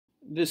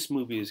This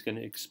movie is going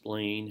to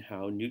explain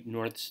how Newton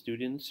North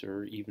students,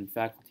 or even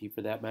faculty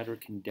for that matter,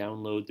 can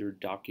download their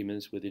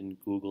documents within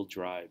Google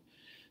Drive.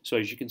 So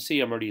as you can see,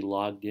 I'm already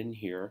logged in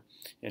here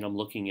and I'm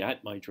looking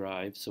at my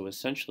drive. So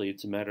essentially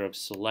it's a matter of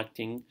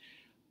selecting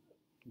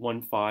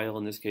one file,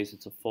 in this case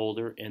it's a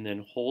folder, and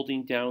then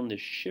holding down the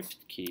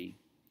shift key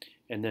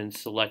and then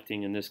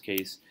selecting, in this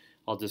case,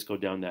 I'll just go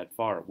down that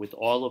far. With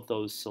all of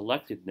those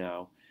selected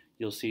now,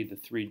 you'll see the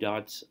three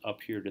dots up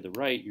here to the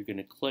right. You're going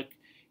to click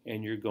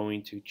and you're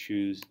going to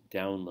choose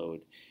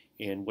download.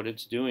 And what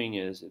it's doing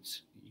is,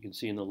 you can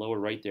see in the lower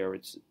right there,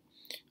 it's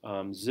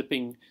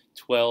zipping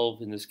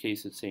 12, in this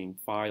case it's saying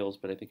files,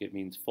 but I think it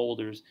means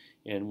folders.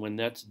 And when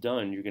that's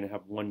done, you're going to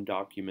have one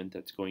document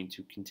that's going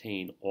to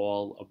contain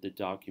all of the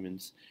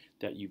documents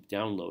that you've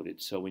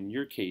downloaded. So in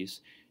your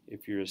case,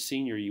 if you're a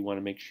senior, you want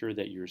to make sure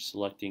that you're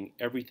selecting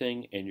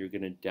everything and you're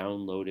going to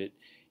download it,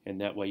 and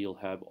that way you'll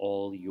have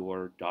all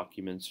your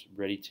documents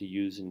ready to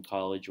use in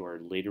college or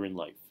later in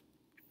life.